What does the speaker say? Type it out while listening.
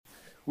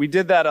We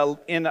did that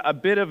in a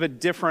bit of a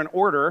different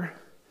order,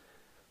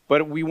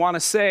 but we want to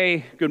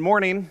say good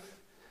morning,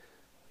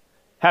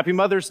 happy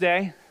Mother's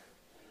Day.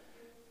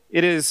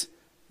 It is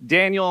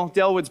Daniel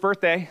Delwood's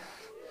birthday,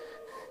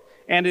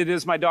 and it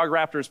is my dog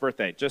Raptor's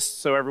birthday,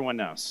 just so everyone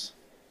knows.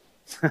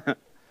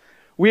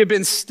 We have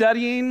been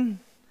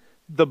studying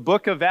the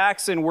book of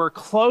Acts, and we're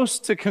close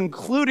to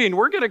concluding.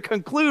 We're going to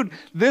conclude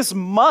this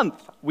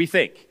month, we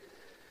think.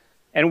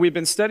 And we've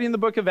been studying the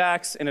book of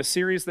Acts in a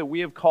series that we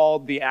have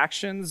called The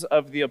Actions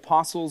of the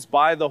Apostles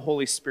by the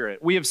Holy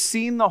Spirit. We have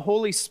seen the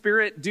Holy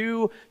Spirit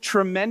do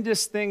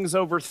tremendous things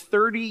over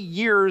 30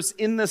 years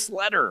in this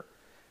letter.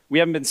 We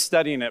haven't been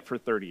studying it for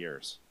 30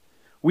 years.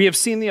 We have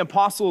seen the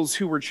apostles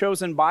who were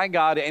chosen by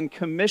God and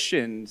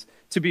commissioned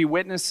to be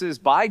witnesses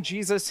by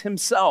Jesus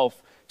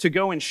himself to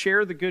go and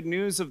share the good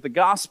news of the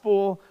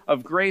gospel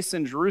of grace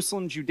in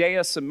Jerusalem,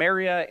 Judea,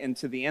 Samaria, and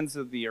to the ends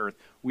of the earth.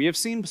 We have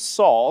seen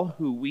Saul,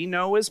 who we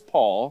know as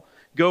Paul,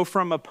 go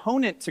from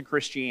opponent to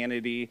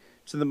Christianity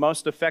to the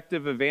most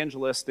effective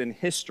evangelist in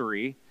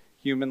history,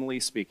 humanly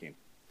speaking.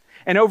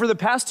 And over the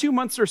past 2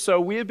 months or so,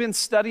 we have been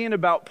studying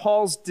about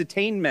Paul's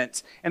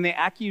detainment and the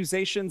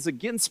accusations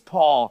against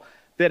Paul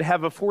that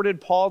have afforded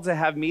Paul to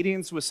have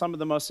meetings with some of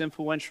the most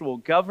influential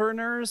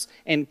governors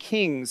and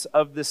kings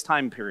of this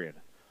time period,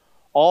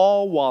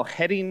 all while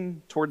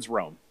heading towards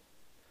Rome.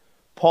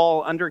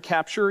 Paul, under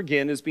capture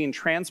again, is being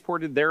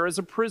transported there as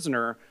a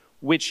prisoner,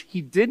 which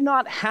he did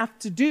not have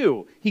to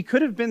do. He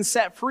could have been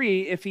set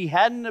free if he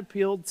hadn't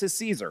appealed to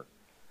Caesar.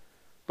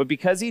 But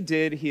because he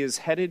did, he is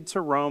headed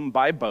to Rome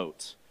by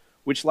boat,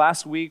 which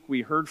last week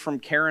we heard from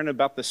Karen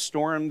about the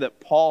storm that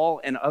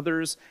Paul and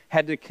others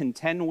had to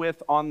contend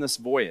with on this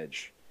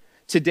voyage.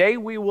 Today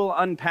we will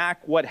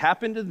unpack what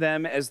happened to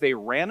them as they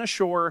ran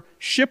ashore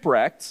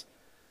shipwrecked,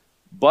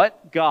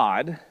 but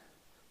God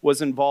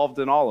was involved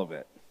in all of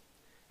it.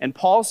 And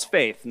Paul's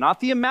faith, not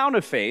the amount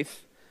of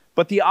faith,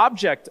 but the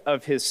object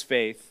of his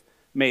faith,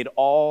 made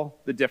all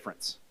the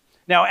difference.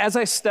 Now, as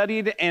I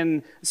studied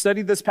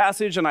this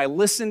passage and I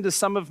listened to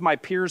some of my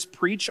peers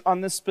preach on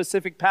this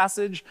specific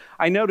passage,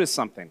 I noticed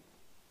something.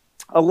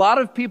 A lot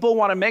of people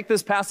want to make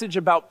this passage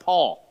about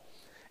Paul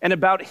and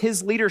about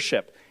his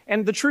leadership.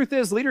 And the truth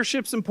is,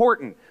 leadership's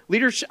important.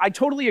 I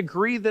totally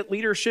agree that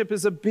leadership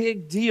is a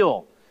big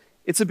deal.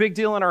 It's a big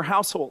deal in our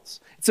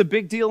households. It's a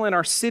big deal in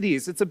our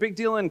cities. It's a big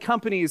deal in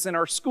companies, in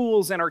our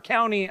schools, in our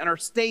county, in our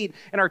state,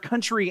 in our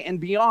country,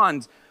 and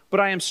beyond. But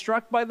I am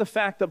struck by the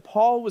fact that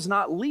Paul was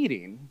not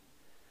leading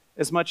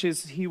as much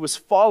as he was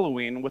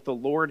following what the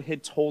Lord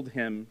had told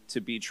him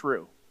to be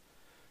true.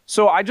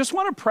 So I just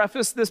want to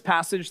preface this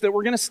passage that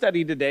we're going to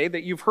study today,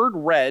 that you've heard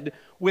read,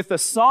 with a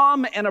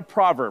psalm and a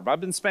proverb.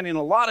 I've been spending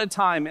a lot of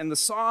time in the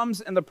Psalms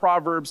and the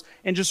Proverbs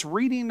and just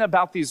reading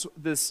about these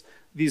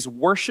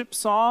worship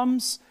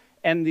psalms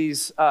and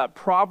these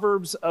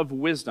proverbs of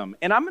wisdom.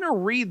 And I'm going to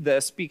read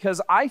this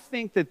because I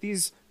think that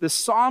the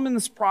psalm and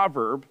this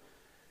proverb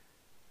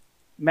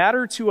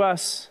matter to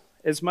us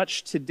as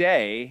much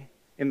today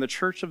in the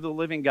Church of the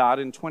Living God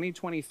in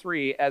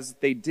 2023 as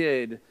they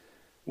did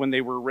when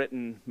they were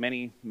written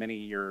many, many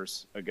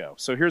years ago.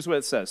 So here's what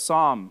it says.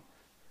 Psalm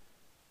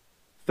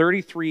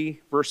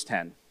 33, verse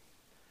 10.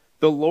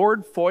 The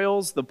Lord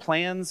foils the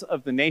plans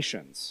of the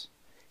nations.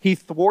 He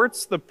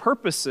thwarts the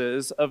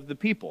purposes of the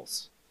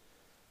peoples.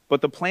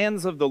 But the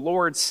plans of the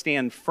Lord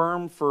stand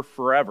firm for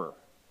forever,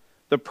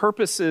 the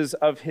purposes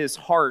of his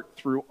heart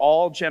through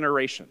all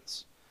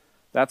generations.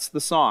 That's the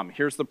psalm.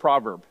 Here's the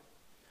proverb.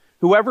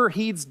 Whoever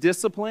heeds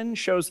discipline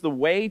shows the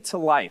way to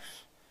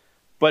life,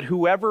 but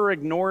whoever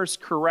ignores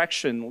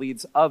correction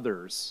leads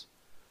others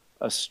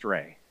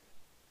astray.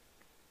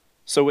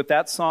 So with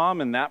that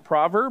psalm and that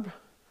proverb,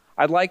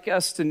 I'd like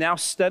us to now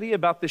study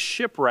about the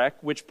shipwreck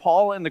which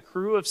Paul and the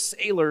crew of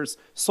sailors,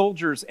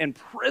 soldiers, and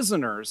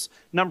prisoners,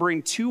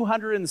 numbering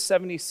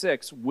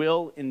 276,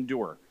 will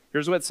endure.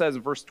 Here's what it says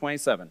in verse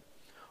 27.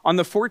 On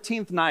the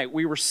 14th night,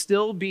 we were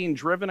still being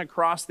driven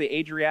across the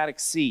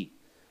Adriatic Sea,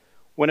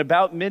 when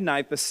about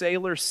midnight the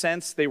sailors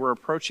sensed they were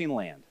approaching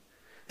land.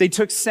 They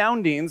took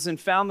soundings and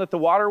found that the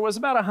water was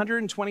about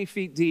 120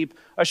 feet deep.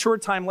 A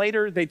short time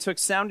later, they took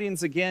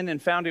soundings again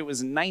and found it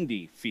was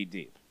 90 feet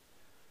deep.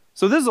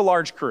 So this is a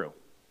large crew,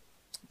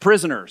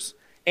 prisoners,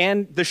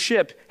 and the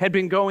ship had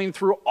been going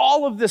through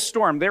all of this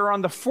storm. They were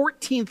on the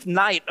 14th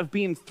night of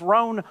being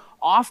thrown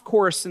off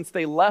course since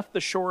they left the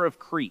shore of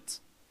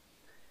Crete.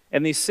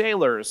 And these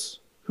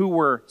sailors, who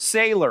were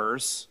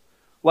sailors,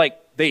 like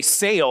they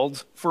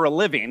sailed for a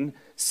living,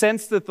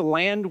 sensed that the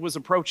land was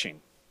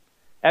approaching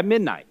at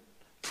midnight,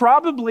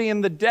 probably in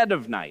the dead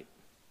of night.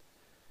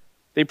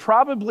 They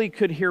probably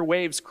could hear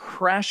waves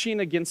crashing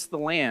against the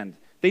land.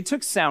 They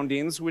took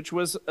soundings, which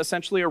was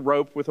essentially a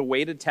rope with a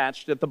weight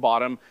attached at the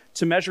bottom,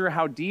 to measure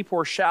how deep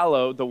or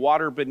shallow the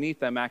water beneath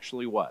them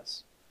actually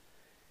was.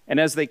 And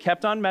as they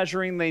kept on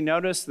measuring, they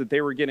noticed that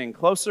they were getting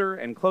closer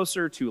and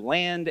closer to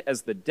land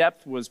as the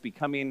depth was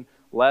becoming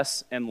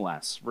less and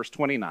less. Verse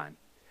 29.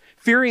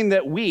 Fearing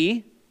that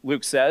we,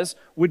 Luke says,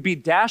 would be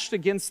dashed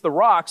against the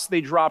rocks, they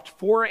dropped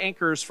 4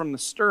 anchors from the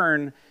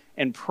stern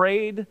and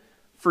prayed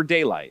for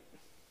daylight.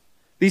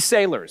 These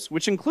sailors,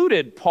 which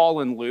included Paul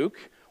and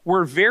Luke,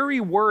 were very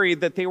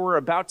worried that they were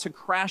about to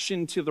crash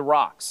into the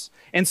rocks.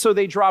 And so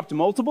they dropped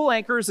multiple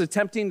anchors,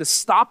 attempting to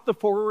stop the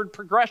forward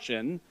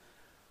progression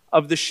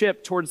of the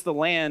ship towards the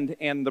land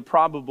and the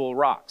probable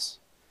rocks.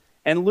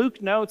 And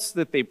Luke notes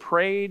that they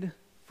prayed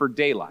for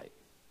daylight.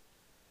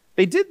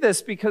 They did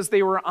this because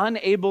they were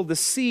unable to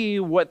see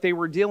what they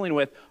were dealing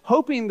with,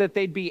 hoping that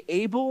they'd be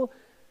able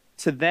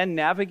to then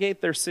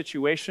navigate their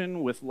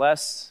situation with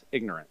less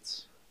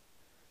ignorance.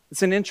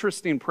 It's an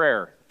interesting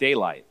prayer,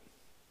 daylight.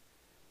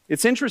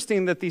 It's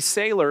interesting that these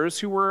sailors,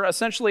 who were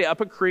essentially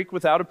up a creek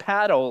without a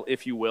paddle,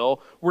 if you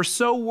will, were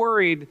so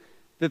worried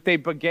that they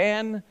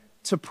began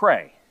to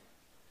pray.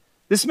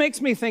 This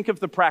makes me think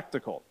of the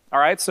practical. All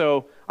right,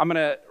 so I'm going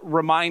to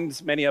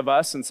remind many of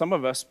us, and some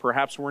of us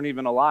perhaps weren't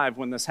even alive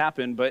when this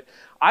happened, but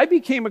I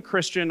became a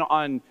Christian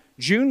on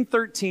June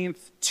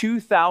 13th,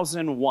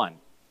 2001.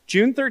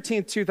 June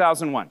 13th,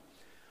 2001.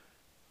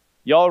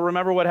 Y'all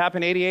remember what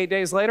happened 88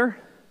 days later?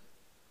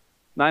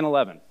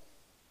 9/11,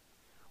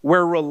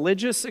 where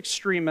religious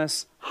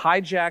extremists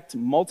hijacked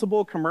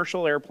multiple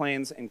commercial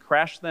airplanes and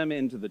crashed them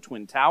into the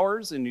Twin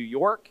Towers in New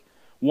York,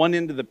 one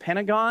into the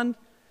Pentagon,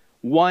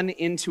 one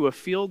into a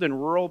field in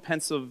rural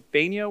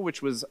Pennsylvania,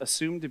 which was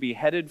assumed to be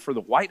headed for the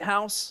White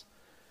House,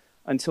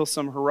 until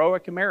some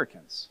heroic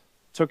Americans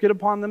took it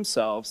upon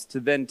themselves to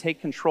then take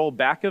control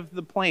back of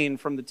the plane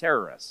from the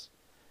terrorists.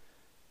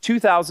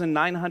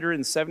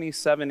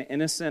 2,977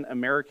 innocent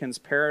Americans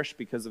perished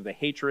because of the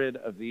hatred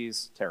of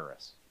these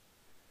terrorists.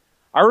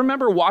 I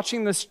remember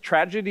watching this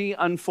tragedy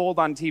unfold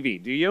on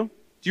TV. Do you?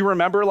 Do you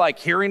remember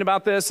hearing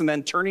about this and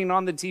then turning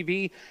on the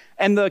TV?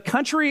 And the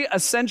country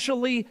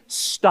essentially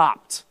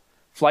stopped.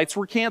 Flights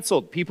were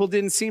canceled. People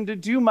didn't seem to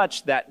do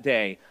much that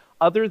day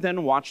other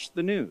than watch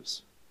the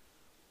news.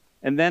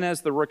 And then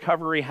as the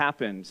recovery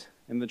happened,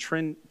 in the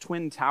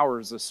Twin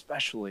Towers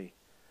especially,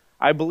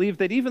 I believe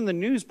that even the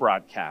news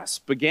broadcasts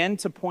began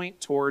to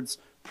point towards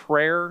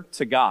prayer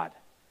to God,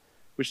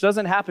 which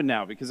doesn't happen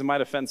now because it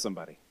might offend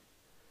somebody.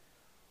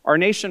 Our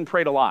nation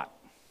prayed a lot.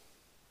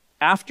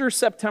 After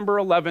September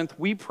 11th,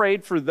 we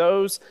prayed for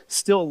those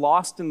still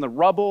lost in the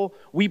rubble.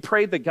 We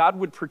prayed that God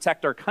would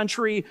protect our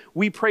country.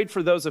 We prayed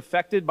for those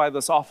affected by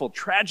this awful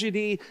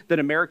tragedy that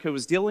America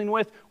was dealing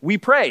with. We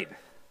prayed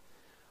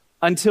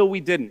until we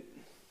didn't.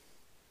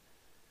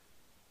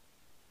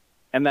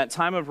 And that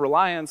time of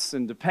reliance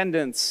and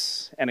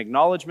dependence and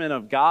acknowledgement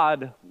of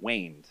God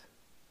waned,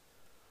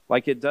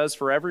 like it does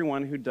for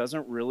everyone who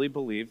doesn't really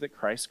believe that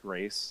Christ's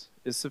grace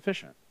is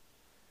sufficient.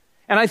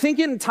 And I think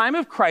in time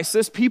of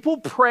crisis, people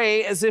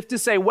pray as if to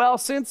say, well,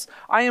 since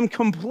I am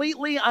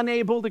completely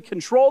unable to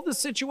control the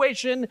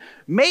situation,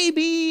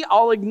 maybe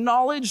I'll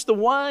acknowledge the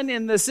one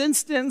in this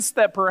instance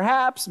that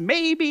perhaps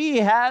maybe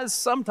has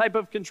some type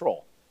of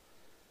control.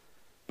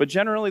 But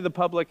generally, the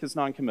public is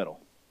noncommittal,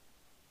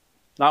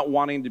 not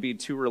wanting to be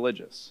too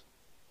religious.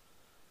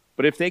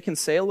 But if they can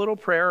say a little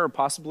prayer or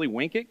possibly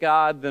wink at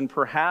God, then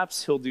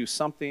perhaps he'll do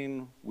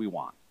something we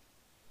want.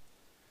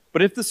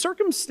 But if the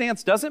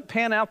circumstance doesn't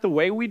pan out the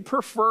way we'd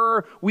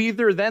prefer, we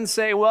either then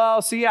say, well,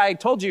 see, I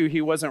told you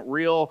he wasn't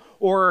real,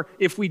 or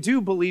if we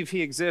do believe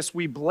he exists,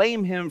 we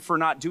blame him for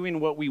not doing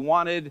what we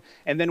wanted,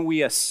 and then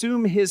we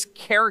assume his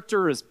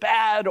character is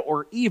bad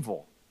or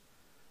evil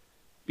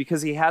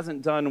because he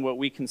hasn't done what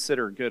we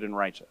consider good and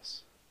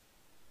righteous.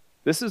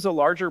 This is a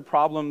larger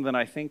problem than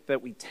I think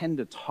that we tend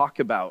to talk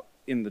about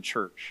in the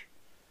church.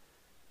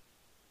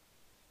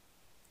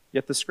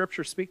 Yet the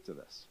scriptures speak to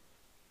this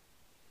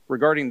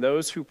regarding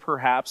those who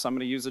perhaps, I'm going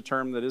to use a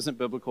term that isn't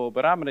biblical,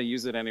 but I'm going to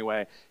use it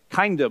anyway,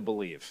 kind of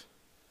believe.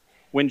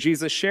 When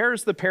Jesus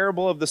shares the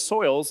parable of the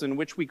soils in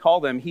which we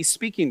call them, he's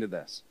speaking to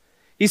this.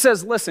 He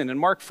says, listen, in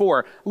Mark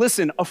 4,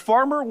 listen, a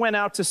farmer went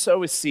out to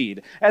sow his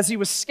seed. As he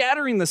was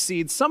scattering the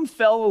seed, some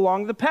fell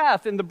along the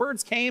path, and the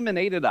birds came and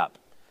ate it up.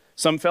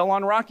 Some fell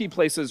on rocky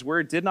places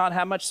where it did not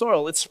have much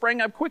soil. It sprang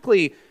up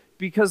quickly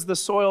because the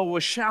soil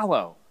was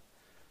shallow.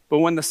 But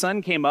when the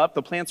sun came up,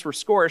 the plants were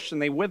scorched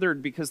and they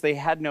withered because they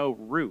had no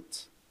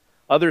root.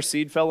 Other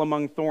seed fell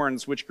among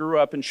thorns, which grew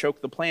up and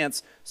choked the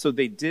plants, so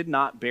they did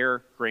not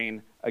bear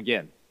grain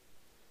again.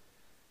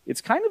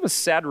 It's kind of a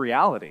sad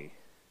reality,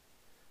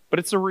 but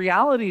it's a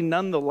reality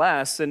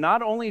nonetheless. And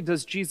not only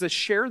does Jesus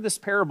share this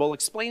parable,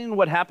 explaining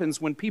what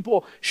happens when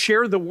people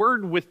share the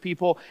word with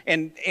people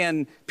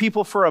and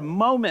people for a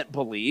moment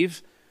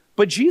believe,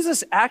 but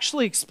Jesus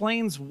actually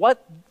explains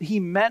what he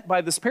meant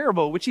by this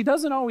parable, which he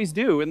doesn't always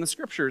do in the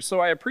scriptures, so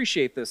I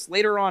appreciate this.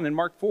 Later on in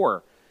Mark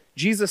 4,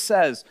 Jesus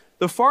says,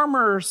 the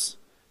farmer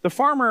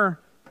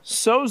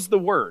sows the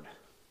word.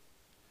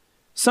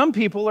 Some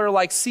people are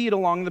like seed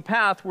along the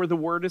path where the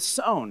word is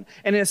sown,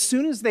 and as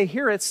soon as they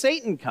hear it,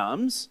 Satan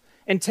comes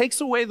and takes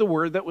away the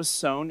word that was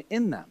sown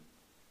in them.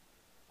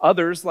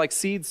 Others, like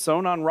seeds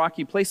sown on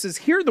rocky places,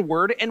 hear the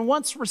word and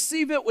once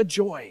receive it with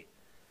joy.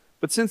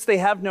 But since they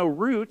have no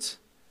root,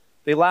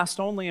 they last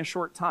only a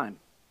short time.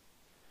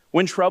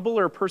 When trouble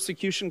or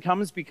persecution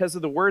comes because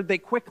of the word, they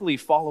quickly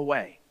fall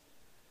away.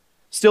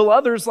 Still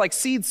others, like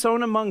seed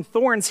sown among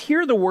thorns,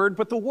 hear the word,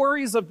 but the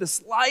worries of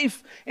this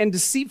life and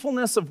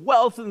deceitfulness of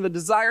wealth and the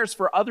desires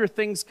for other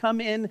things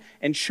come in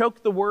and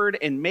choke the word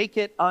and make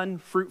it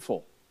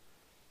unfruitful.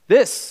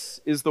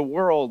 This is the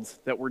world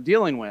that we're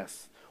dealing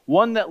with,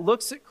 one that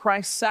looks at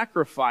Christ's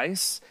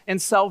sacrifice and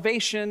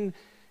salvation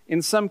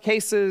in some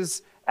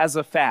cases as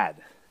a fad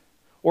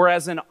or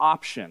as an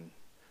option,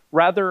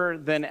 rather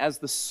than as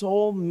the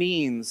sole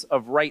means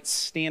of right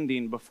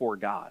standing before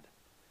God.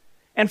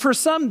 And for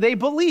some, they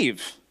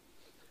believe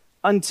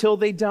until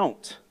they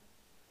don't.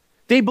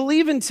 They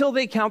believe until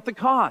they count the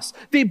cost.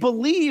 They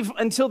believe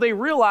until they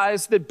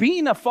realize that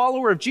being a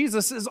follower of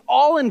Jesus is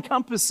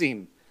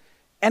all-encompassing,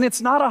 and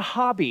it's not a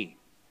hobby.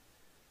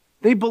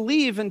 They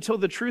believe until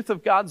the truth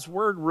of God's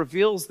word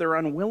reveals their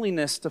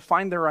unwillingness to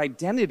find their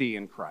identity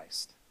in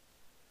Christ.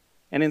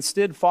 And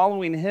instead,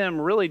 following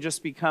him really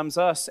just becomes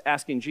us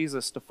asking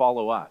Jesus to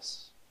follow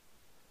us.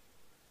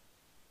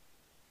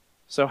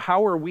 So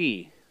how are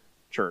we,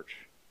 church,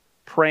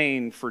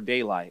 praying for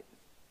daylight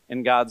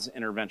and God's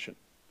intervention?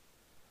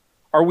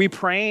 Are we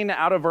praying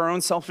out of our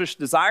own selfish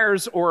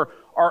desires, or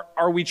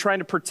are we trying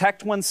to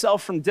protect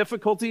oneself from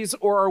difficulties,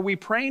 or are we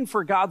praying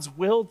for God's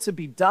will to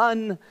be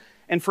done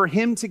and for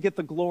him to get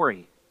the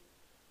glory?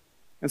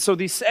 And so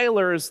these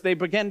sailors, they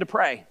began to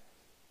pray.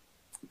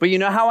 But you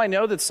know how I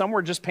know that some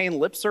were just paying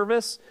lip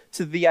service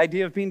to the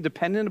idea of being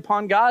dependent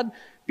upon God?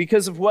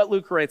 Because of what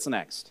Luke writes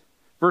next.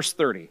 Verse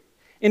 30.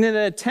 In an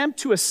attempt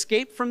to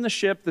escape from the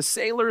ship, the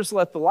sailors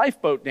let the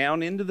lifeboat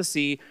down into the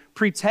sea,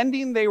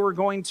 pretending they were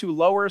going to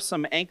lower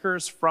some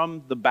anchors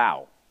from the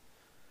bow.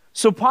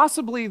 So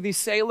possibly these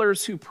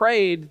sailors who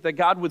prayed that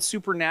God would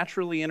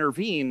supernaturally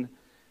intervene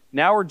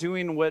now are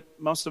doing what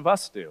most of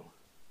us do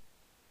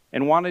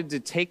and wanted to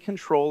take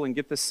control and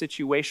get the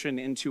situation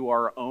into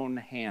our own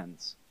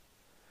hands.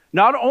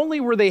 Not only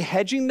were they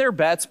hedging their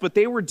bets, but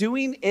they were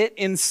doing it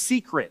in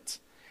secret,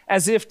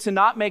 as if to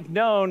not make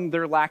known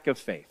their lack of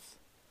faith.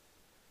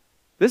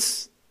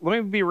 Let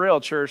me be real,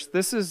 church,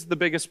 this is the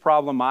biggest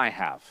problem I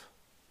have.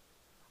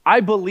 I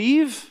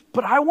believe,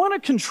 but I want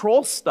to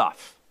control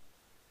stuff.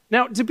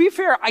 Now, to be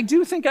fair, I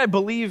do think I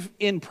believe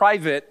in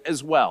private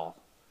as well.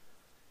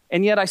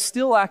 And yet I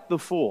still act the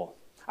fool.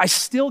 I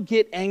still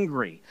get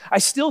angry. I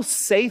still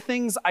say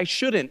things I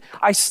shouldn't.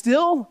 I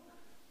still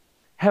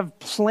have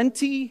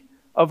plenty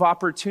of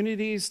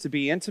opportunities to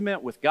be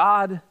intimate with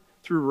God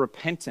through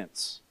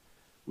repentance,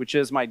 which,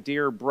 as my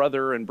dear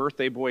brother and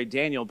birthday boy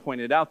Daniel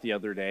pointed out the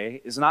other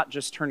day, is not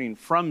just turning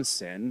from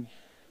sin,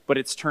 but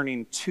it's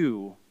turning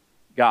to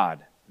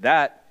God.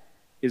 That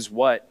is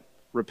what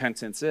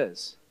repentance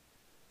is.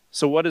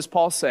 So what does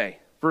Paul say?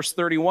 Verse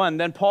 31,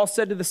 then Paul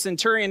said to the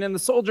centurion and the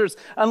soldiers,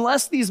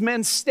 unless these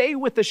men stay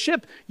with the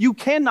ship, you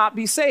cannot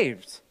be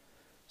saved.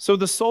 So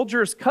the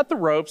soldiers cut the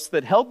ropes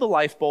that held the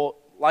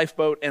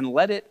lifeboat and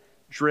let it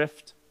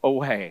drift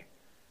away.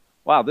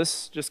 Wow,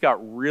 this just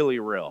got really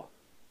real.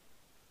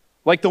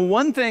 Like the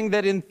one thing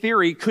that in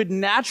theory could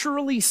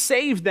naturally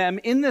save them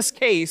in this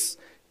case,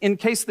 in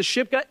case the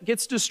ship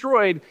gets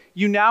destroyed,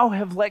 you now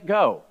have let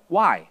go.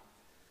 Why?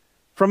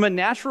 From a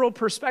natural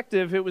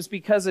perspective, it was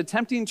because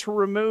attempting to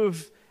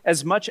remove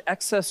as much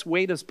excess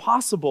weight as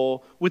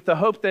possible with the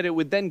hope that it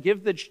would then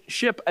give the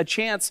ship a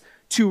chance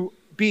to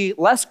be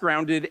less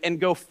grounded and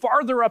go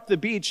farther up the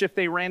beach if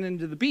they ran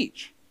into the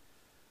beach.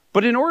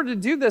 But in order to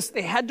do this,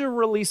 they had to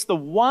release the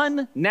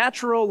one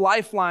natural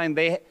lifeline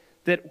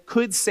that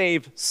could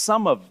save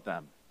some of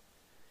them,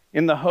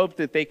 in the hope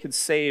that they could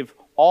save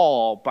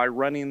all by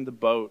running the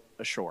boat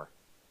ashore.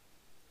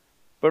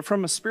 But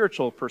from a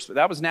spiritual perspective,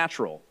 that was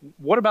natural.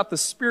 What about the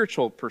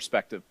spiritual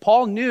perspective?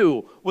 Paul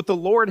knew what the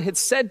Lord had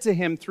said to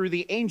him through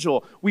the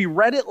angel. We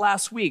read it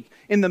last week.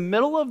 In the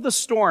middle of the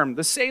storm,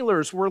 the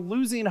sailors were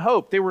losing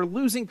hope. They were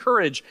losing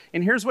courage.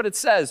 And here's what it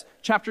says,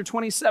 chapter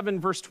 27,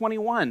 verse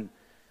 21.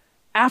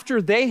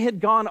 After they had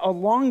gone a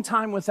long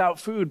time without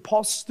food,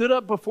 Paul stood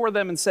up before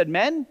them and said,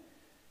 men,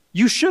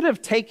 you should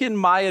have taken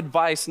my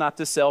advice not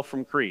to sail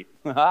from Crete.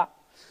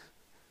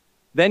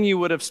 Then you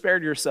would have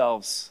spared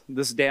yourselves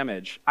this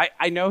damage.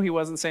 I know he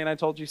wasn't saying I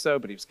told you so,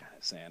 but he was kind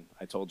of saying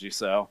I told you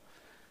so.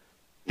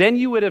 Then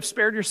you would have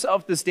spared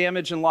yourself this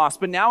damage and loss.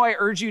 But now I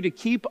urge you to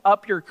keep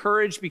up your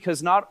courage,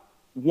 because not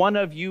one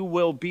of you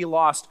will be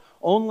lost.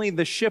 Only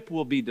the ship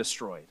will be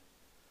destroyed.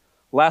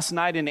 Last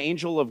night, an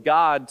angel of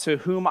God to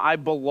whom I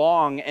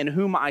belong and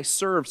whom I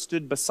serve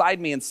stood beside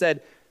me and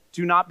said,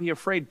 do not be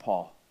afraid,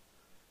 Paul.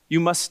 You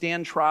must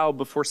stand trial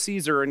before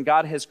Caesar, and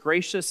God has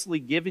graciously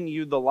given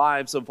you the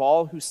lives of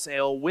all who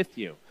sail with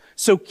you.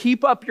 So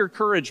keep up your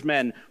courage,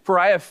 men, for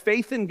I have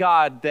faith in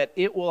God that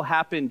it will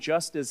happen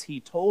just as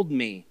he told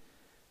me.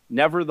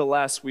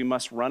 Nevertheless, we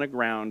must run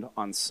aground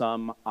on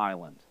some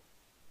island.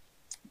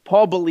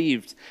 Paul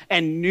believed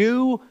and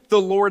knew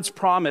the Lord's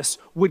promise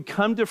would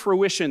come to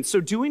fruition.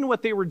 So doing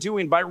what they were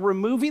doing by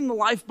removing the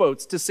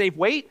lifeboats to save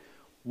weight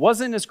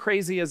wasn't as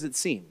crazy as it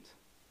seemed.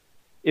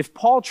 If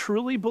Paul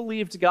truly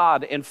believed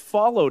God and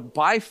followed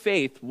by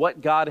faith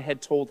what God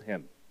had told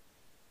him.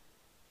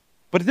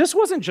 But this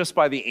wasn't just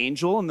by the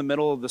angel in the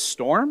middle of the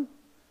storm.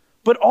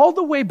 But all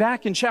the way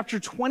back in chapter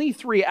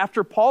 23,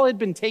 after Paul had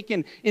been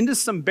taken into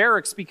some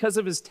barracks because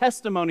of his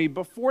testimony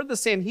before the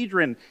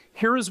Sanhedrin,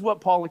 here is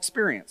what Paul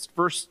experienced.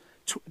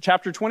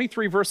 Chapter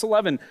 23, verse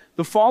 11.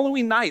 The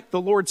following night, the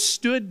Lord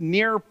stood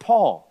near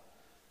Paul.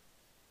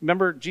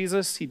 Remember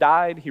Jesus, he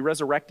died, he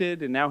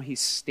resurrected, and now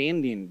he's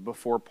standing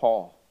before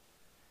Paul.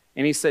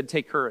 And he said,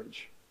 take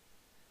courage.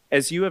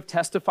 As you have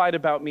testified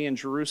about me in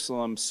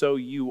Jerusalem, so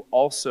you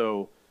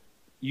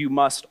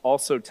must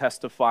also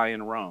testify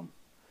in Rome.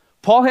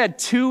 Paul had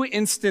two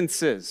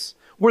instances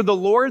where the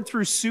Lord,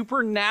 through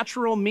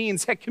supernatural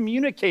means, had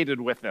communicated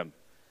with him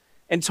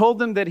and told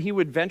him that he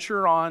would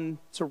venture on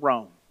to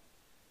Rome.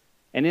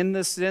 And in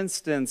this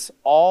instance,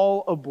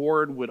 all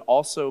aboard would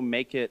also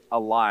make it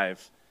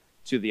alive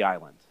to the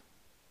island.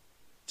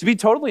 To be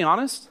totally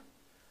honest,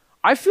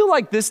 I feel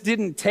like this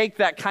didn't take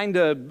that kind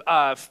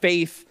of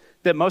faith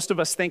that most of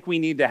us think we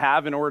need to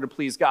have in order to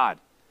please God.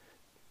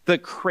 The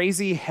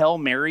crazy Hail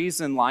Marys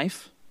in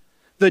life,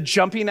 the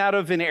jumping out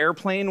of an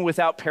airplane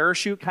without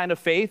parachute kind of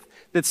faith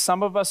that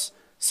some of us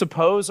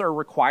suppose are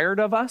required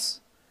of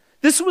us.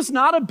 This was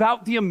not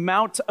about the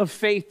amount of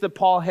faith that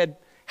Paul had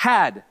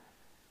had.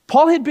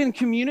 Paul had been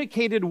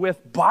communicated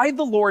with by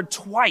the Lord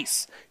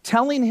twice,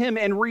 telling him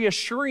and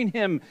reassuring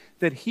him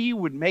that he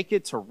would make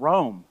it to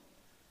Rome.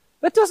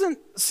 That doesn't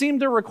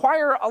seem to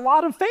require a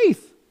lot of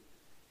faith.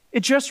 It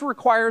just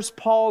requires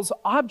Paul's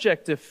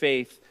object of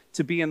faith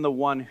to be in the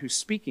one who's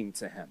speaking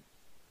to him.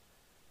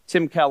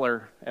 Tim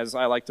Keller, as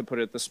I like to put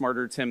it, the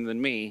smarter Tim than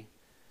me,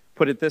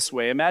 put it this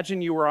way.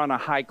 Imagine you were on a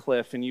high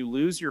cliff and you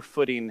lose your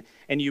footing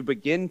and you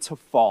begin to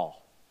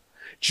fall.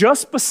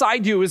 Just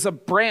beside you is a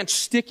branch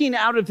sticking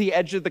out of the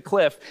edge of the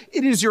cliff.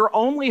 It is your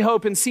only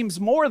hope and seems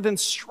more than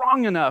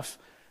strong enough.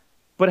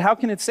 But how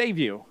can it save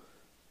you?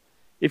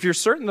 If you're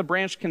certain the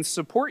branch can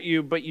support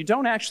you, but you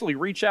don't actually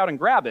reach out and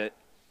grab it,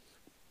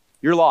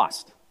 you're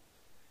lost.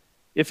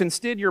 If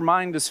instead your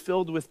mind is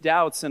filled with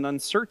doubts and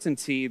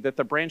uncertainty that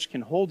the branch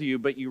can hold you,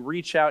 but you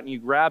reach out and you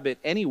grab it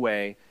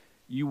anyway,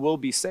 you will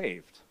be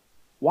saved.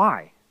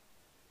 Why?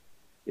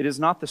 It is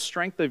not the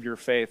strength of your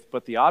faith,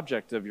 but the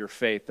object of your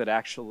faith that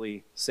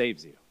actually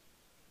saves you.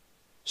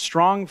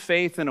 Strong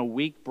faith in a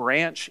weak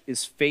branch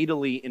is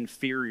fatally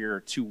inferior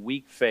to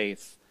weak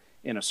faith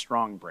in a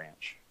strong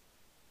branch.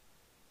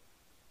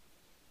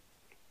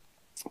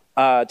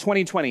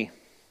 2020.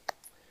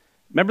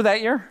 Remember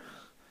that year?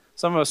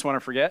 Some of us want to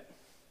forget.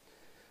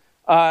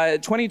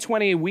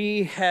 2020,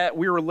 we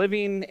were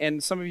living,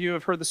 and some of you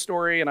have heard the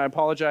story, and I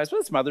apologize, but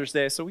it's Mother's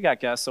Day, so we got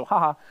guests, so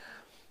haha.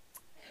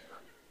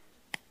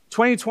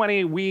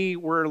 2020, we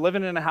were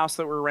living in a house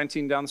that we were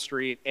renting down the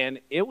street, and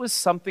it was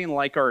something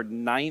like our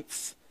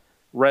 9th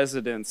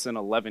residence in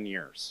 11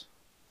 years.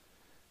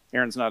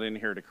 Aaron's not in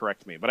here to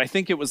correct me, but I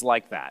think it was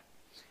like that.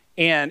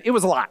 And it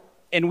was a lot.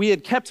 And we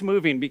had kept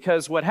moving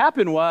because what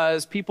happened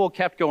was people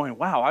kept going,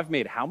 wow, I've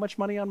made how much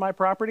money on my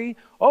property?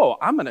 Oh,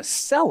 I'm going to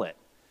sell it.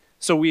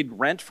 So we'd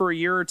rent for a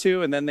year or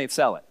two, and then they'd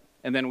sell it.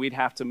 And then we'd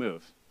have to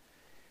move.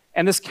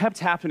 And this kept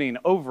happening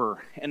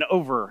over and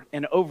over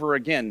and over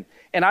again.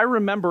 And I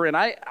remember, and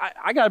I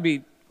got to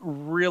be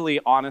really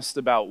honest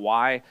about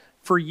why.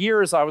 For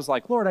years, I was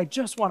like, Lord, I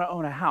just want to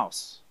own a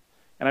house.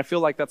 And I feel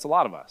like that's a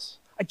lot of us.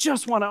 I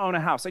just want to own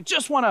a house. I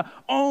just want to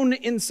own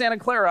in Santa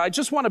Clara. I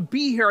just want to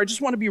be here. I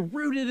just want to be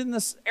rooted in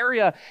this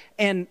area.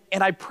 And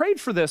I prayed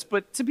for this,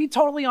 but to be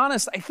totally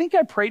honest, I think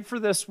I prayed for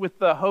this with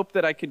the hope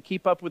that I could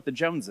keep up with the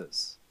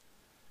Joneses.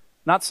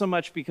 Not so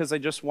much because I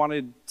just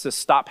wanted to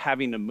stop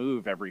having to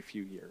move every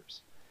few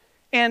years.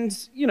 And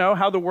you know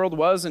how the world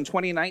was in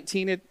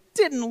 2019, it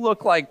didn't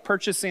look like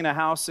purchasing a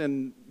house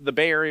in the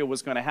Bay Area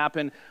was going to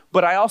happen,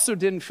 but I also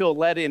didn't feel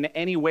led in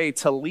any way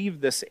to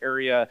leave this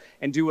area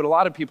and do what a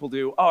lot of people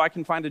do. Oh, I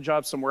can find a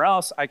job somewhere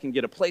else. I can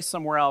get a place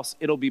somewhere else.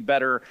 It'll be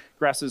better.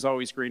 Grass is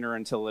always greener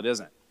until it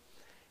isn't.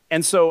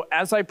 And so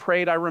as I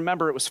prayed, I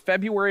remember it was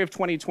February of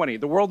 2020.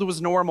 The world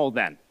was normal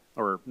then,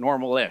 or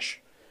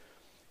normal-ish.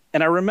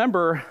 And I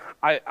remember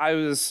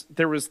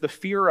there was the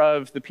fear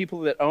of the people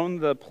that owned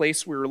the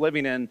place we were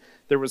living in.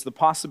 There was the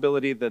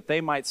possibility that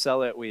they might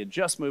sell it. We had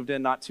just moved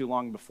in not too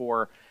long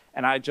before,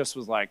 and I just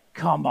was like,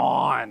 come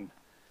on.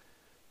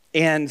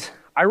 And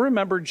I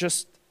remember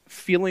just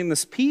feeling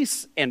this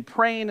peace and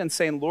praying and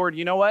saying, Lord,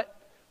 you know what?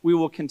 We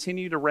will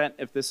continue to rent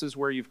if this is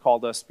where you've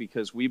called us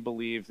because we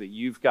believe that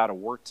you've got a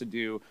work to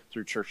do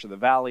through Church of the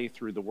Valley,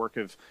 through the work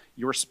of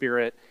your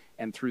Spirit,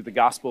 and through the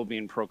gospel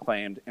being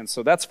proclaimed. And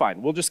so that's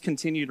fine. We'll just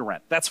continue to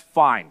rent. That's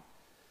fine.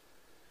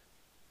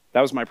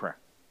 That was my prayer.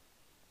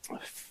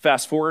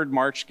 Fast forward,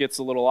 March gets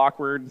a little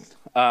awkward.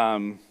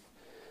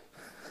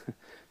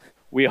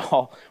 We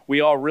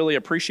all really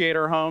appreciate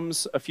our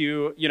homes a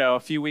few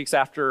weeks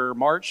after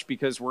March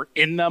because we're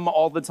in them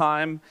all the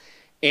time.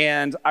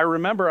 And I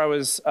remember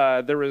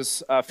there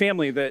was a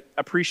family that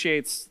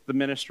appreciates the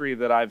ministry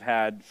that I've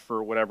had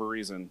for whatever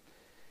reason.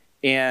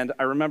 And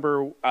I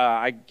remember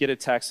I get a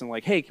text and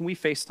like, hey, can we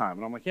FaceTime?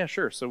 And I'm like, yeah,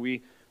 sure. So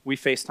we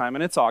FaceTime,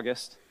 and it's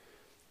August.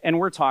 And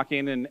we're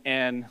talking,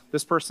 and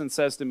this person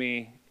says to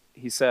me,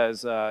 he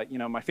says,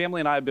 my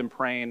family and I have been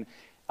praying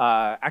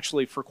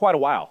actually for quite a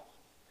while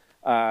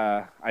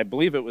I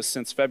believe it was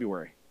since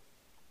February.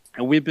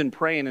 And we've been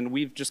praying, and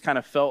we've just kind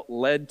of felt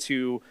led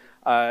to,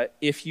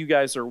 if you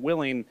guys are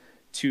willing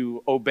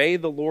to obey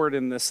the Lord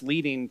in this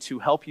leading, to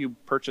help you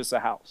purchase a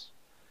house.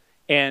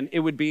 And it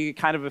would be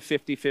kind of a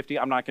 50-50.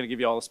 I'm not going to give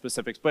you all the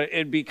specifics, but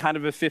it'd be kind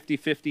of a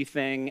 50-50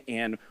 thing,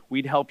 and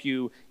we'd help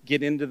you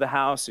get into the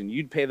house, and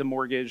you'd pay the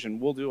mortgage, and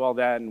we'll do all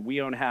that, and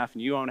we own half,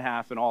 and you own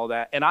half, and all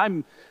that.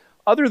 And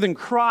other than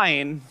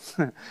crying,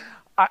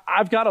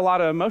 I've got a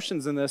lot of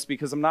emotions in this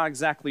because I'm not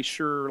exactly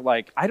sure,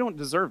 I don't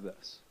deserve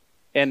this.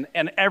 And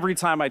every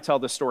time I tell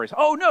the stories,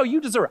 oh, no,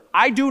 you deserve it.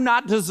 I do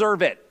not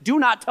deserve it. Do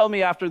not tell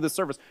me after the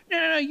service.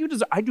 No, you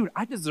deserve it.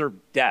 I deserve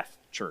death,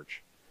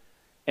 church.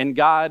 And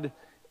God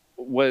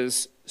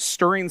was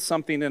stirring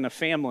something in a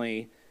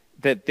family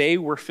that they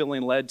were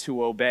feeling led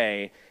to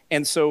obey.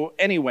 And so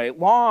anyway,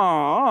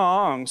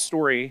 long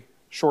story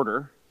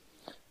shorter,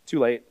 too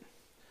late.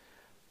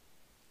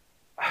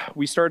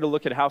 We started to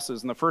look at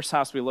houses, and the first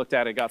house we looked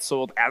at, it got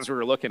sold as we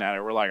were looking at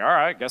it. We're like, all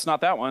right, guess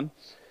not that one.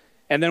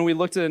 And then we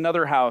looked at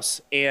another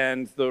house,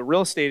 and the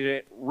real estate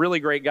agent, really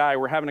great guy,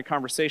 we're having a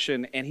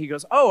conversation, and he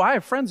goes, oh, I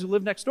have friends who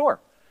live next door.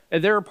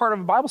 And they're a part of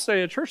a Bible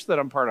study at a church that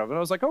I'm part of. And I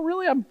was like, oh,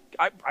 really?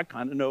 I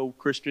kind of know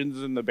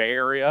Christians in the Bay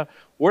Area.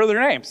 What are their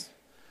names?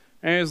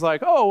 And he was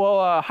like, oh,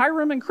 well,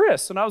 Hiram and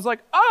Chris. And I was like,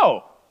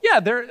 oh, yeah,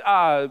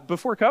 they're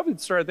before COVID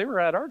started, they were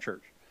at our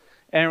church.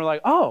 And we're like,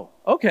 oh,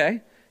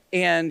 okay.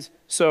 And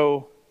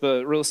so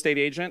the real estate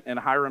agent and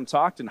Hiram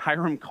talked, and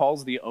Hiram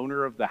calls the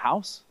owner of the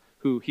house,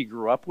 who he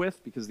grew up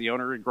with, because the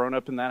owner had grown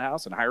up in that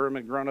house, and Hiram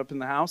had grown up in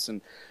the house,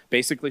 and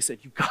basically said,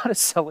 you got to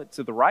sell it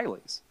to the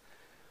Rileys.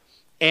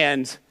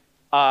 And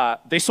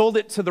they sold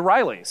it to the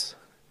Rileys.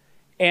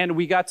 And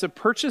we got to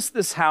purchase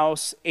this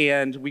house,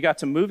 and we got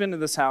to move into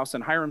this house,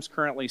 and Hiram's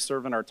currently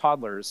serving our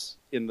toddlers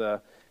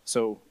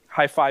so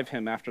high five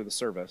him after the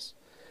service.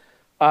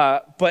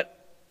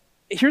 But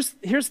here's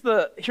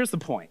the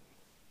point.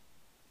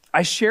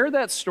 I share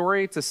that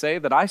story to say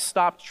that I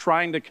stopped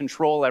trying to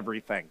control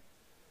everything.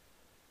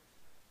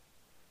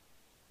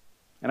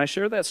 And I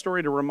share that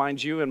story to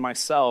remind you and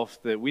myself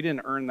that we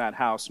didn't earn that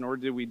house, nor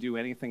did we do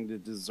anything to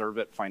deserve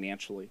it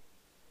financially.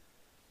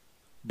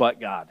 But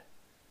God.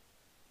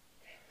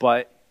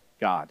 But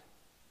God.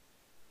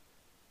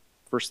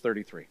 Verse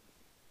 33.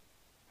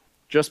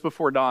 Just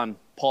before dawn,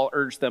 Paul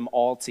urged them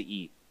all to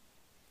eat.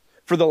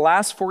 For the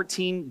last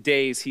 14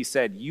 days, he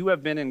said, you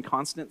have been in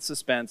constant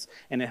suspense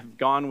and have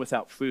gone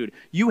without food.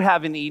 You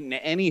haven't eaten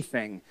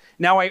anything.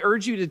 Now I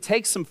urge you to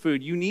take some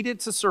food. You need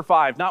it to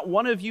survive. Not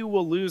one of you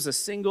will lose a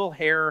single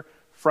hair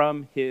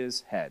from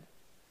his head.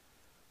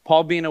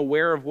 Paul, being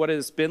aware of what it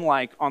has been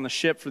like on the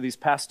ship for these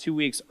past 2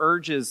 weeks,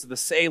 urges the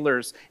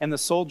sailors and the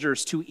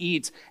soldiers to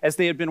eat as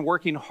they had been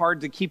working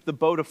hard to keep the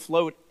boat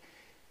afloat.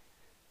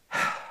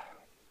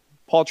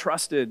 Paul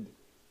trusted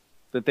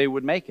that they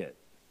would make it,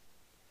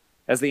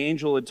 as the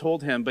angel had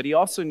told him, but he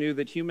also knew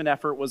that human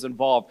effort was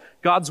involved.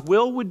 God's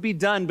will would be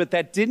done, but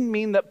that didn't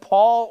mean that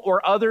Paul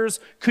or others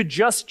could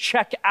just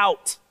check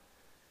out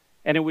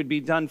and it would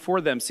be done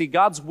for them. See,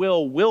 God's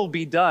will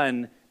be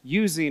done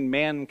using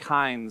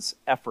mankind's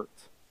effort.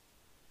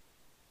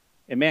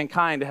 And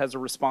mankind has a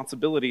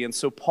responsibility. And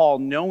so Paul,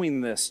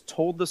 knowing this,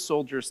 told the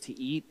soldiers to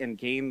eat and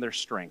gain their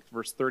strength.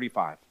 Verse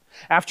 35.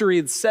 After he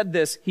had said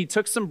this, he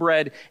took some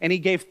bread and he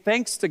gave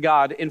thanks to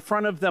God in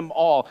front of them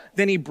all.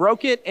 Then he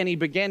broke it and he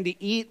began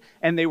to eat,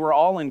 and they were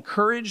all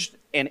encouraged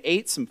and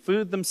ate some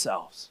food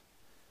themselves.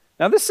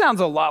 Now this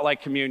sounds a lot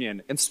like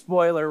communion. And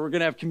spoiler, we're going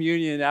to have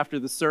communion after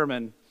the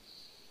sermon.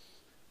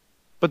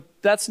 But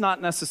that's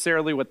not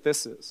necessarily what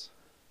this is.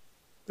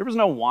 There was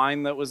no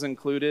wine that was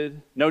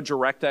included, no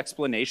direct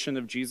explanation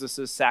of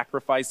Jesus'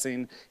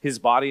 sacrificing his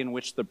body in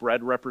which the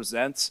bread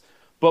represents.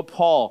 But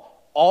Paul,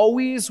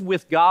 always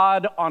with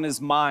God on his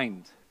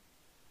mind,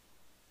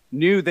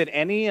 knew that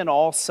any and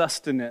all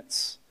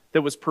sustenance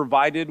that was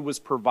provided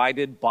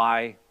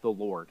by the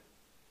Lord.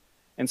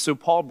 And so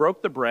Paul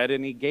broke the bread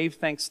and he gave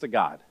thanks to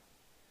God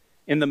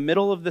in the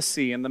middle of the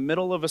sea, in the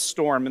middle of a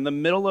storm, in the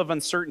middle of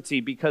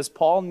uncertainty, because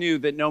Paul knew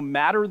that no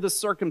matter the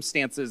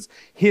circumstances,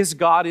 his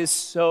God is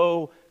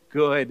so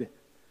good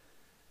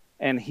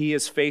and he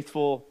is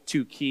faithful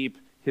to keep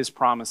his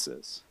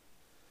promises.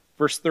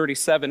 Verse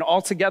 37,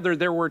 altogether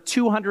there were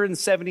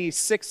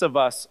 276 of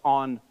us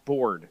on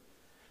board.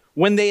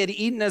 When they had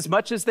eaten as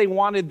much as they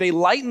wanted, they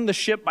lightened the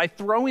ship by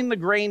throwing the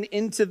grain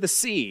into the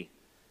sea.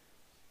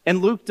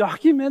 And Luke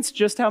documents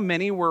just how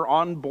many were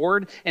on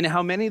board and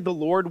how many the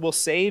Lord will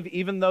save,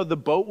 even though the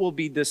boat will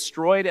be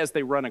destroyed as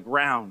they run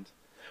aground.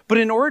 But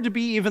in order to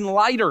be even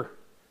lighter,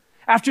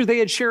 after they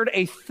had shared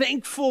a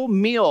thankful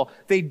meal,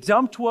 they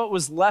dumped what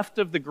was left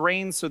of the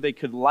grain so they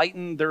could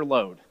lighten their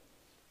load.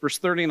 Verse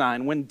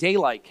 39, when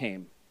daylight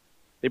came,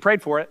 they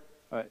prayed for it.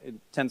 It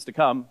tends to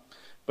come,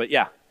 but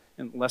yeah,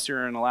 unless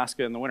you're in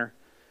Alaska in the winter.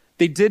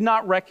 They did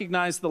not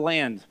recognize the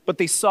land, but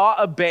they saw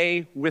a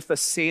bay with a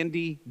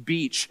sandy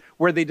beach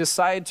where they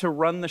decided to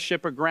run the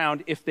ship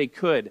aground if they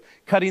could.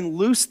 Cutting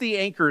loose the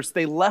anchors,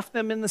 they left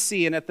them in the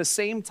sea and at the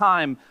same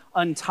time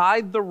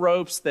untied the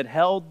ropes that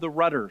held the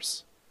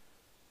rudders.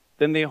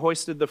 Then they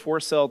hoisted the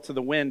foresail to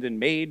the wind and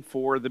made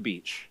for the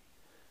beach.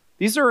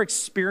 These are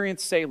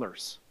experienced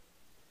sailors.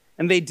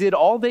 And they did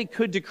all they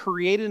could to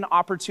create an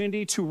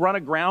opportunity to run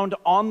aground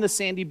on the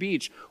sandy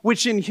beach,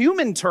 which in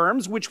human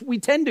terms, which we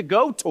tend to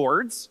go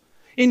towards,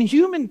 in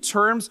human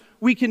terms,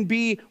 we can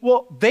be,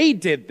 well, they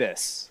did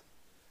this.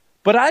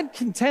 But I'd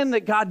contend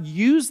that God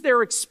used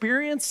their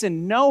experience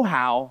and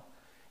know-how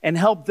and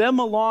helped them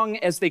along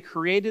as they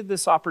created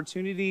this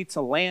opportunity to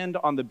land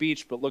on the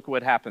beach. But look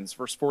what happens,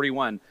 verse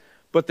 41.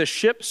 But the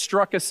ship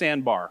struck a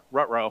sandbar,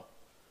 rut-row,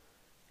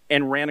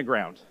 and ran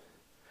aground.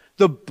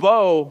 The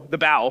bow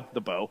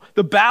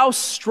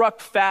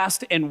struck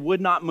fast and would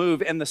not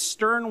move, and the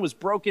stern was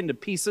broken to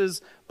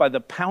pieces by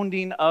the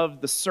pounding of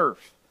the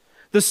surf.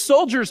 The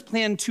soldiers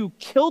planned to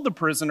kill the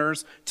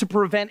prisoners to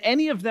prevent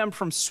any of them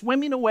from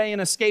swimming away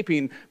and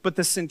escaping, but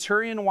the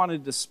centurion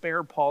wanted to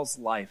spare Paul's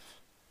life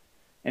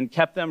and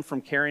kept them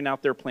from carrying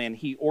out their plan.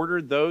 He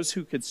ordered those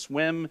who could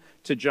swim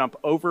to jump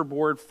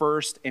overboard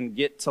first and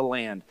get to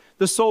land.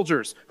 The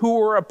soldiers, who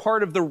were a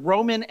part of the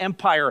Roman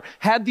Empire,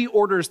 had the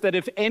orders that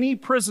if any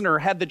prisoner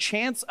had the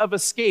chance of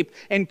escape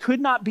and could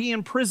not be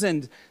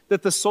imprisoned,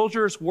 that the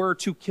soldiers were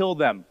to kill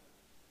them.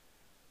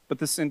 But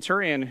the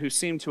centurion, who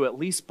seemed to at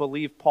least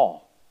believe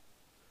Paul,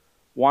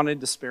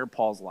 wanted to spare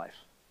Paul's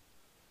life.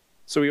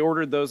 So he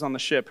ordered those on the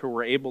ship who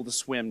were able to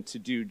swim to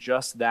do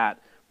just that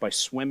by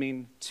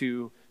swimming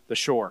to the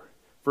shore.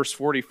 Verse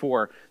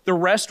 44, the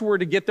rest were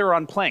to get there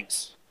on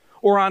planks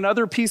or on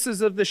other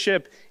pieces of the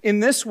ship. In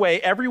this way,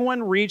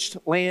 everyone reached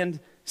land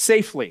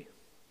safely.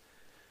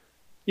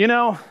 You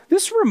know,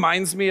 this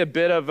reminds me a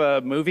bit of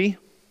a movie,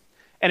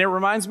 and it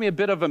reminds me a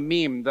bit of a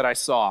meme that I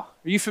saw.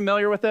 Are you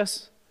familiar with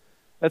this?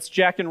 That's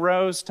Jack and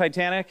Rose,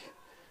 Titanic.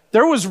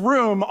 There was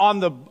room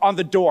on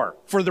the door,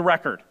 for the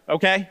record,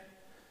 okay?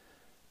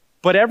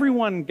 But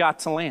everyone got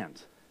to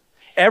land.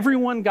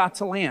 Everyone got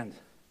to land.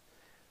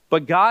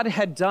 But God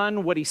had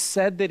done what he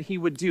said that he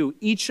would do.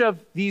 Each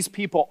of these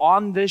people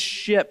on this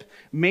ship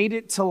made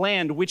it to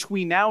land, which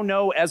we now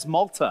know as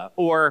Malta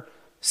or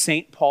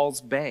St.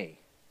 Paul's Bay.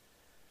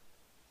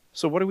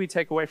 So what do we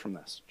take away from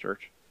this,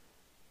 church?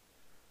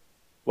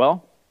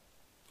 Well,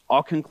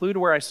 I'll conclude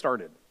where I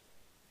started.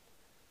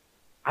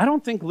 I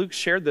don't think Luke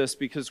shared this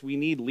because we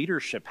need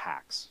leadership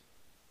hacks.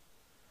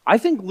 I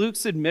think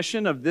Luke's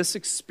admission of this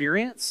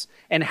experience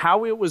and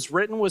how it was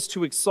written was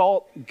to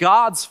exalt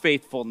God's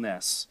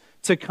faithfulness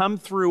to come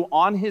through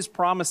on his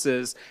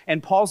promises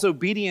and Paul's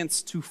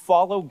obedience to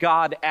follow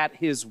God at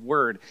his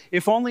word.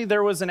 If only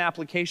there was an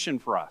application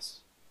for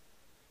us.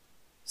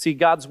 See,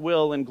 God's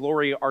will and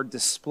glory are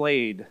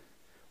displayed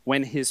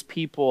when his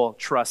people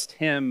trust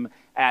him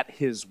at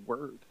his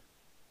word.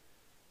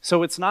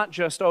 So it's not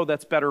just, oh,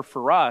 that's better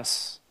for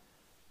us,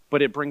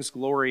 but it brings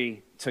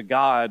glory to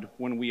God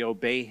when we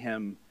obey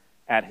him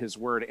at his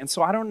word. And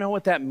so I don't know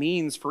what that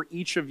means for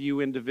each of you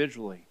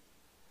individually.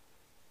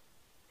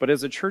 But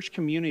as a church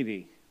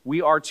community,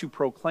 we are to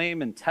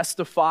proclaim and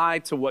testify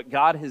to what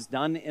God has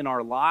done in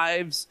our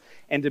lives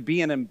and to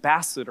be an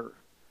ambassador,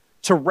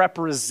 to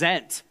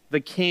represent the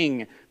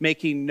King,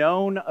 making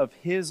known of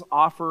his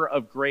offer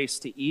of grace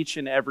to each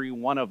and every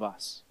one of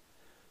us.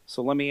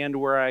 So let me end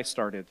where I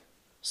started.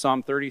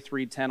 Psalm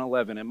 33, 10,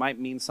 11. It might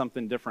mean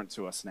something different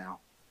to us now.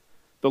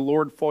 The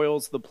Lord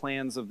foils the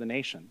plans of the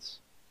nations.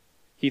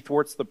 He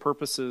thwarts the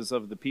purposes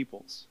of the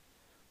peoples.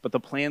 But the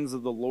plans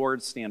of the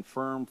Lord stand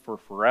firm for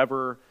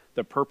forever,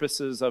 the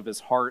purposes of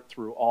his heart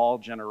through all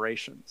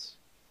generations.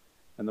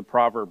 And the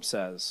proverb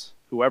says,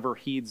 whoever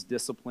heeds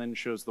discipline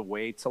shows the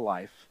way to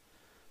life,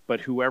 but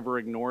whoever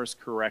ignores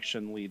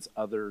correction leads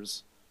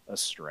others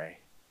astray.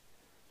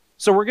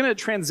 So we're going to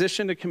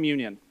transition to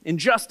communion in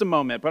just a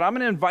moment, but I'm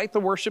going to invite the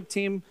worship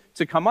team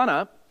to come on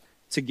up,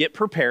 to get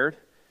prepared.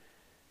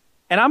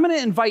 And I'm going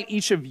to invite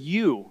each of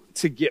you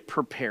to get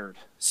prepared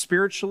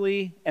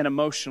spiritually and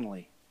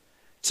emotionally,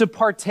 to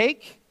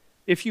partake,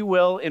 if you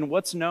will, in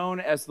what's known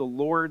as the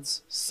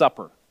Lord's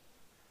Supper.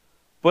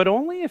 But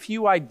only if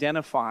you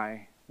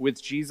identify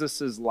with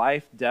Jesus'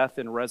 life, death,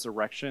 and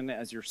resurrection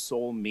as your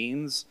sole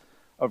means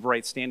of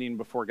right standing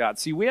before God.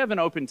 See, we have an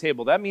open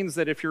table. That means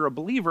that if you're a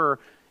believer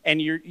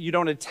and you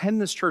don't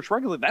attend this church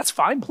regularly, that's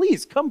fine.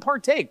 Please come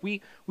partake.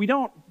 We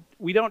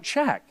don't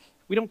check.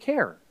 We don't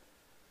care.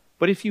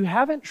 But if you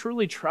haven't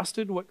truly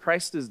trusted what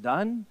Christ has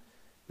done,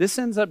 this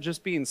ends up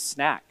just being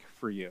snack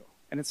for you,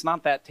 and it's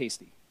not that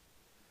tasty.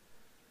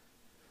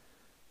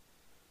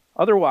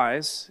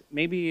 Otherwise,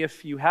 maybe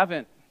if you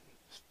haven't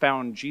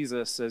found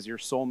Jesus as your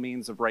sole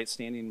means of right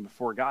standing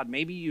before God,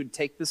 maybe you'd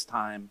take this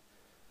time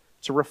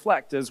to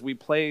reflect as we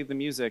play the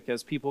music,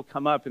 as people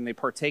come up and they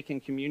partake in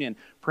communion.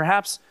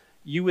 Perhaps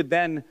you would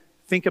then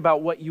think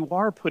about what you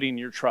are putting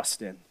your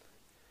trust in,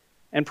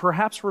 and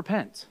perhaps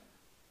repent.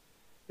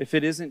 If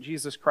it isn't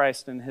Jesus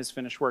Christ and his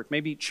finished work,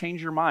 maybe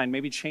change your mind,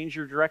 maybe change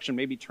your direction,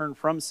 maybe turn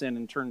from sin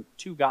and turn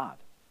to God.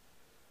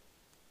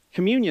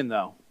 Communion,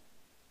 though,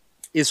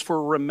 is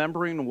for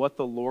remembering what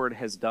the Lord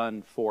has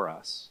done for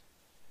us.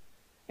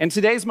 And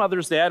today's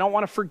Mother's Day, I don't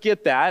want to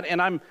forget that. And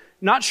I'm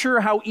not sure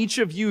how each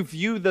of you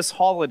view this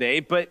holiday,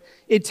 but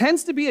it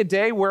tends to be a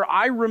day where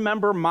I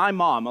remember my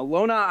mom,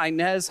 Alona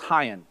Inez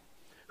Hyen,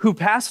 who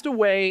passed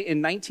away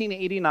in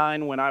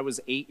 1989 when I was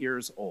 8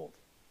 years old.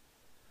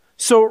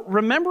 So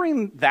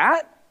remembering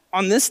that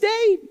on this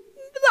day,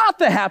 not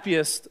the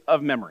happiest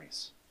of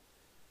memories.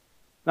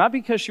 Not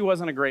because she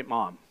wasn't a great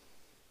mom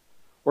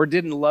or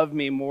didn't love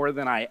me more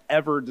than I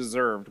ever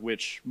deserved,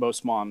 which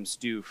most moms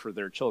do for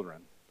their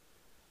children,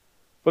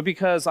 but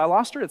because I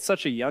lost her at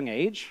such a young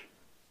age,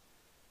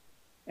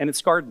 and it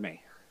scarred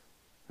me.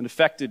 It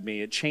affected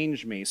me. It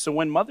changed me. So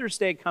when Mother's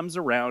Day comes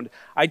around,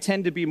 I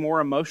tend to be more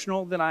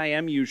emotional than I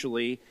am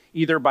usually,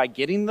 either by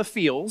getting the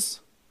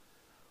feels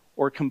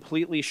or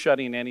completely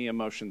shutting any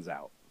emotions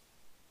out.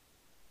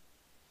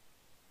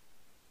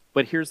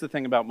 But here's the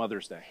thing about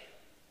Mother's Day.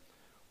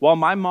 While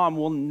my mom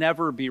will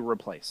never be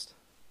replaced,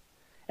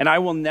 and I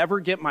will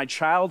never get my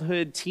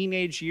childhood,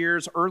 teenage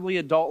years, early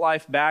adult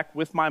life back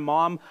with my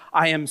mom,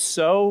 I am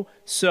so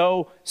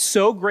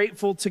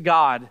grateful to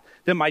God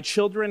that my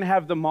children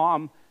have the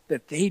mom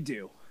that they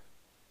do.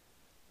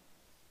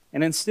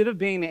 And instead of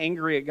being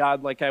angry at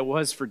God like I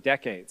was for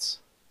decades,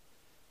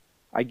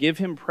 I give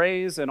him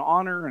praise and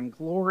honor and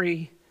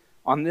glory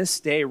on this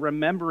day,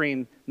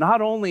 remembering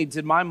not only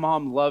did my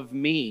mom love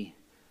me,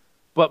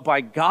 but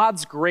by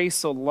God's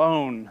grace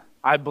alone,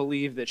 I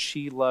believe that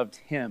she loved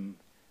him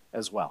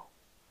as well.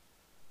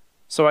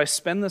 So I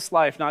spend this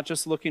life not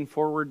just looking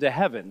forward to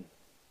heaven,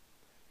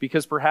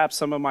 because perhaps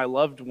some of my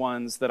loved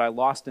ones that I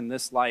lost in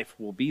this life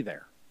will be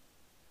there.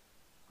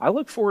 I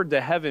look forward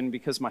to heaven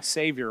because my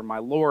Savior, my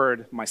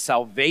Lord, my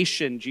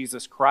salvation,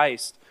 Jesus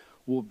Christ,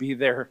 will be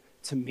there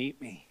to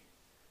meet me.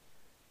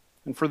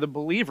 And for the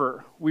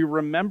believer, we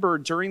remember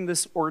during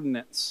this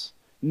ordinance,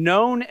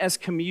 known as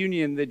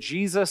communion, that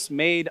Jesus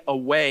made a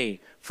way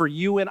for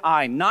you and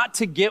I not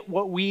to get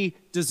what we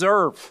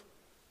deserve.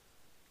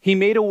 He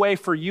made a way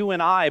for you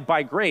and I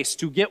by grace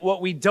to get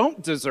what we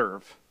don't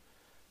deserve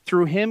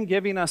through him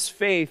giving us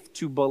faith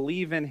to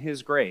believe in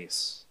his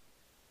grace,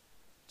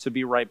 to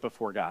be right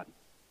before God,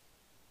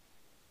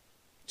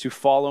 to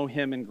follow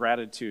him in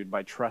gratitude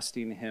by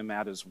trusting him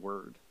at his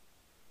word.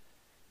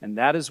 And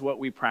that is what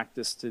we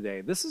practice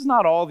today. This is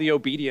not all the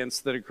obedience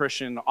that a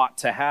Christian ought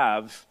to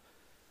have.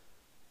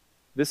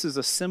 This is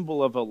a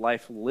symbol of a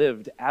life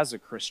lived as a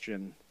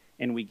Christian,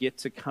 and we get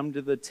to come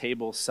to the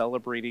table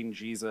celebrating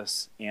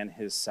Jesus and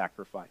his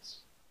sacrifice.